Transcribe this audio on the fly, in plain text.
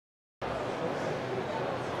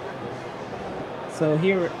So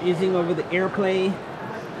here, using over the AirPlay,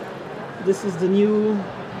 this is the new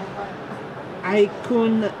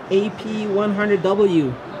Aikun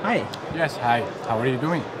AP-100W. Hi. Yes, hi. How are you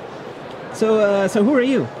doing? So, who are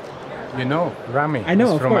you? You know, Rami. I know,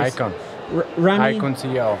 is of from course. Aikun. Rami. Aikun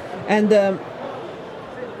CEO. And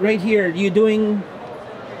right here, you're doing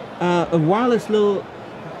a wireless little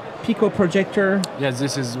Pico projector. Yes,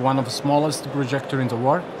 this is one of the smallest projector in the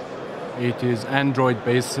world. It is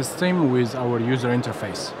Android-based system with our user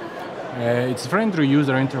interface. It's friendly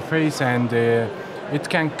user interface, and it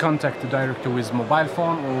can contact directly with mobile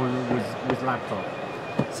phone or with laptop.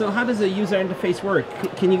 So how does the user interface work?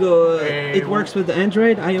 Can you go? It works with the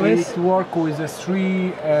Android, iOS. It works with a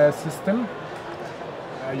 3 system.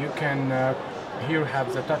 You can here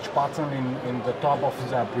have the touch button in the top of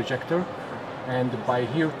the projector, and by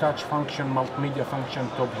here touch function, multimedia function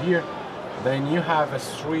top here. Then you have a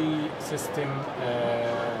 3 system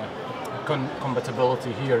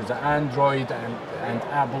compatibility here, the Android and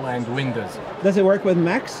Apple and Windows. Does it work with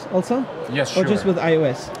Macs also? Yes, sure. Or just with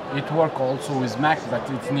iOS? It works also with Mac, but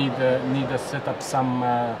it need to set up some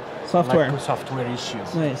software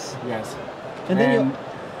issues. Nice. Yes. And then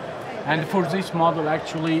and for this model,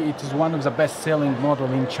 actually, it is one of the best-selling model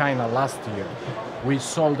in China last year. We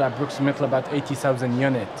sold approximately about 80,000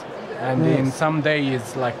 units. And nice. In some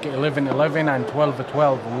days, like 11/11 and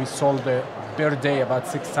 12/12, we sold per day about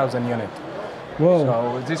 6,000 units. Whoa.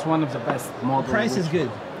 So this is one of the best models. The price is good.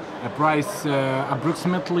 The price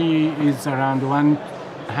approximately is around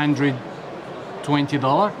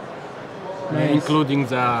 $120, nice. including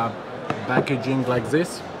the packaging like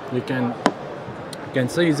this. You can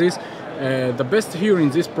see this. The best here in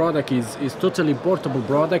this product is totally portable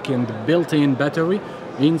product and built-in battery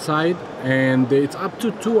inside, and it's up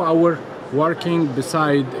to 2 hours working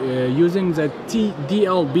beside using the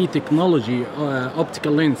DLB technology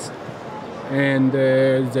optical lens, and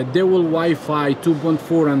the Dual Wi-Fi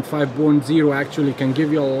 2.4 and 5.0 actually can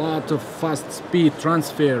give you a lot of fast speed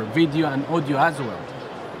transfer, video and audio as well.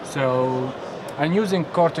 So I'm using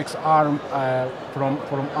Cortex ARM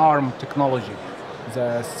from ARM technology,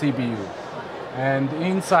 the CPU. And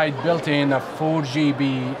inside built in a 4 GB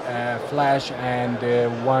flash and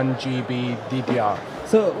 1 GB DDR.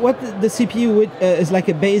 So what the CPU is like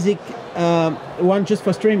a basic one just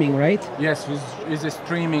for streaming, right? Yes, is a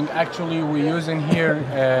streaming. Actually, we're using here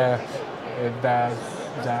the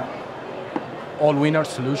all-winner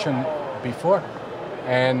solution before,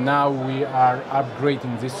 and now we are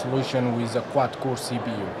upgrading this solution with a quad-core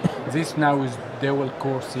CPU. This now is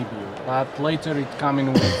dual-core CPU, but later it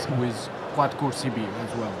coming with quad-core CPU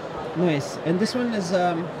as well. Nice. And this one is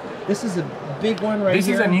this is a big one right here. This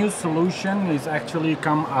is a new solution. It's actually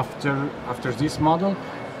come after this model.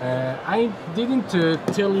 I didn't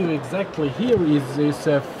tell you exactly. Here is this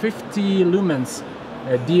 50 lumens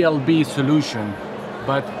DLB solution,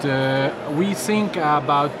 but we think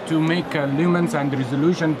about to make lumens and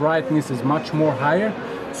resolution brightness is much more higher.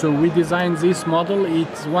 So we designed this model.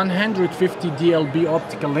 It's 150 DLB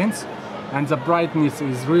optical lens, and the brightness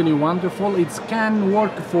is really wonderful. It can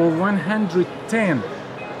work for 110,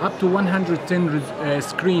 up to 110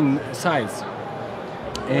 screen size.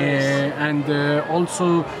 And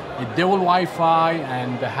also a dual Wi-Fi,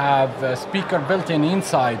 and have a speaker built in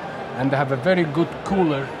inside, and have a very good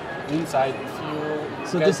cooler inside.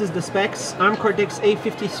 So this is the specs, ARM Cortex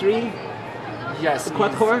A53? Yes.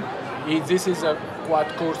 Quad-core? This is a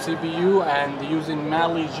quad-core CPU and using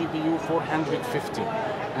Mali GPU 450,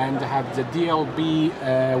 and have the DLB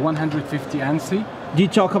 150 ANSI. Do you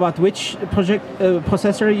talk about which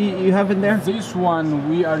processor you have in there? This one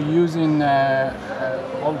we are using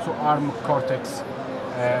also ARM Cortex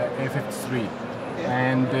A53,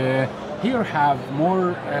 and here have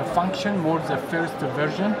more function, more the first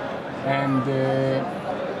version, and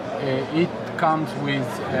it comes with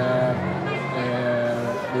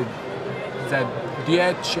the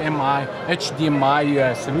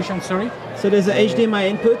HDMI solution. Sorry. So there's an HDMI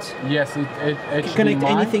input. Yes, it you can connect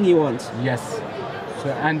anything you want. Yes. So,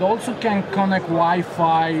 and also can connect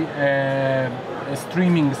Wi-Fi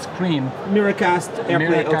streaming screen. Miracast,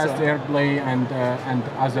 AirPlay, AirPlay, and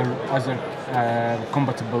other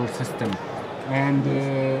compatible system. And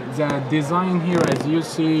the design here, as you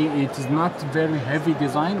see, it is not very heavy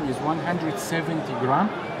design. It's 170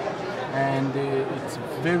 grams, and it's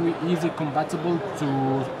very easy compatible to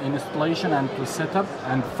installation and to setup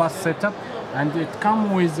and fast setup. And it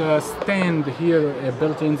comes with a stand here,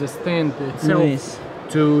 built in the stand itself. Nice.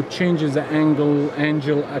 To change the angle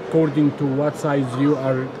according to what size you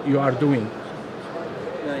are doing.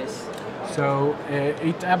 Nice. So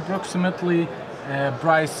it approximately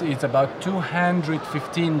price is about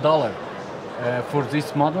 $215 for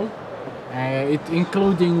this model. It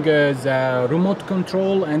including the remote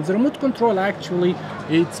control, and the remote control actually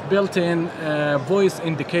it's built-in voice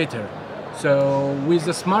indicator. So with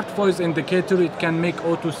the smart voice indicator, it can make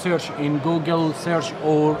auto search in Google search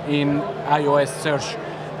or in iOS search,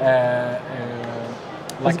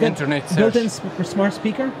 like internet search. Built-in smart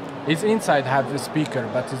speaker? It's inside have the speaker,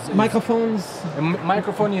 but it's microphones.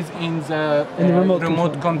 Microphone is in the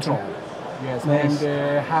remote control. Yes, nice.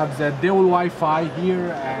 And have the Dual Wi-Fi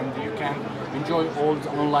here, and you can enjoy all the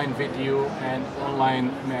online video and online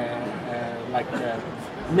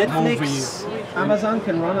Netflix, movies. Amazon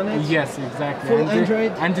can run on it. Yes, exactly. Full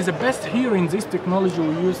Android. And the best here in this technology,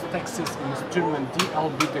 we use Texas Instrument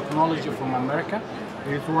DLB technology from America.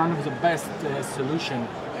 It's one of the best solution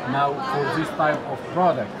now for this type of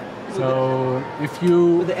product. So if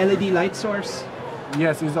you With the LED light source.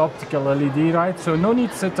 yes, it's optical LED, right? So no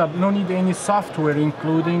need setup, no need any software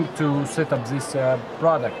including to set up this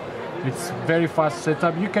product. It's very fast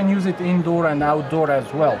setup. You can use it indoor and outdoor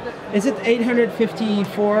as well. Is it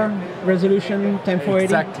 854 resolution, 1080?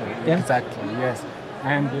 Exactly, Yeah? exactly, yes.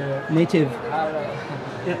 And Native.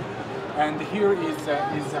 Yeah. and here is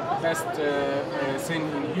the best thing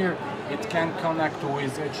in here. It can connect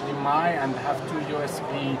with HDMI and have 2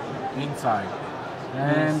 USB inside.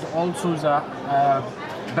 And also the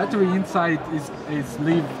battery inside is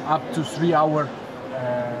live up to 3 hour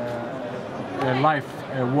life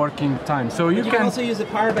working time. So you can also use a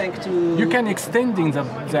power bank to. you can extending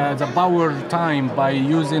the power time by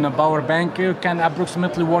using a power bank. You can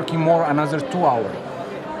approximately working more another 2 hours.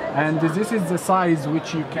 And this is the size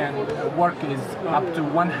which you can work is up to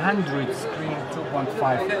 100 screen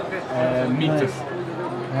 2.5 meters.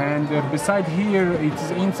 And beside here,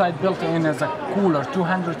 it's inside built in as a cooler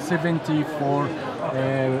 270 for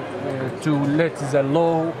to let the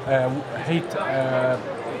low heat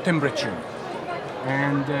temperature.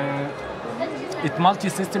 And it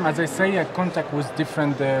multi-system, as I say, a contact with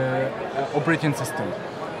different operating system.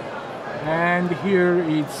 And here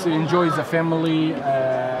it enjoys a family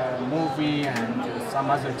movie and some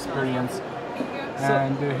other experience.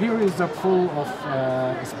 And here is a full of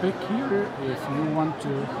spec here if you want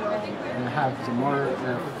to have some more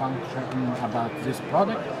function about this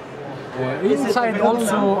product. Inside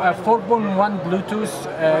also a 4.1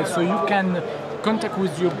 Bluetooth, so you can contact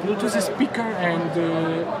with your Bluetooth speaker and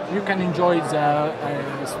you can enjoy the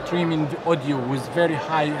streaming audio with very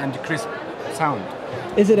high and crisp sound.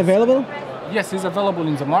 Is it available? Yes, it's available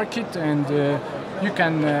in the market, and you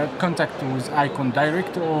can contact with Aikun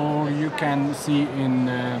direct, or you can see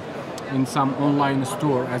in some online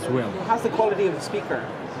store as well. How's the quality of the speaker?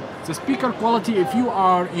 The speaker quality, if you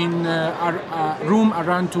are in a room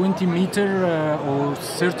around 20 meters or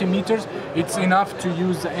 30 meters, it's enough to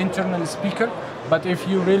use the internal speaker. But if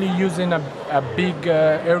you're really using a big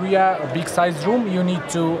area, a big size room, you need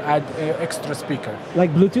to add extra speaker.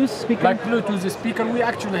 Like Bluetooth speaker? Like Bluetooth speaker, we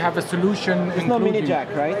actually have a solution. It's no mini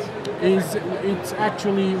jack, right? It's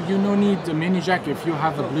actually, you don't need a mini jack if you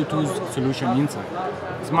have a Bluetooth solution inside.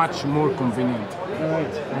 It's much more convenient. All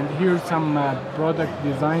right. And here's some product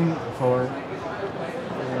design for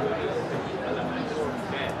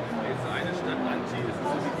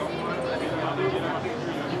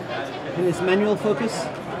And it's manual focus?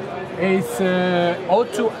 It's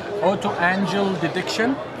auto angle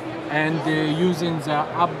detection, and using the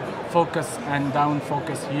up focus and down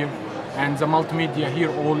focus here, and the multimedia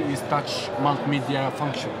here all is touch multimedia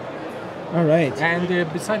function. All right. And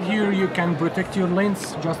beside here you can protect your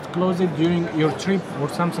lens, just close it during your trip or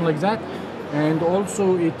something like that. And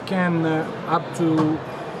also it can up to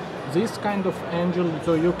this kind of angle,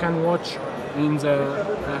 so you can watch in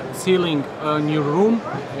the ceiling in your room,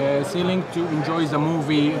 ceiling to enjoy the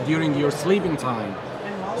movie during your sleeping time.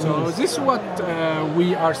 So this is what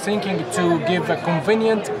we are thinking to give a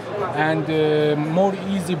convenient and more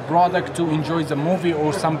easy product to enjoy the movie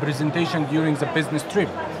or some presentation during the business trip.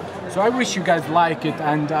 So I wish you guys like it,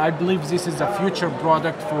 and I believe this is a future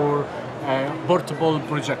product for portable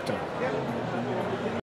projector.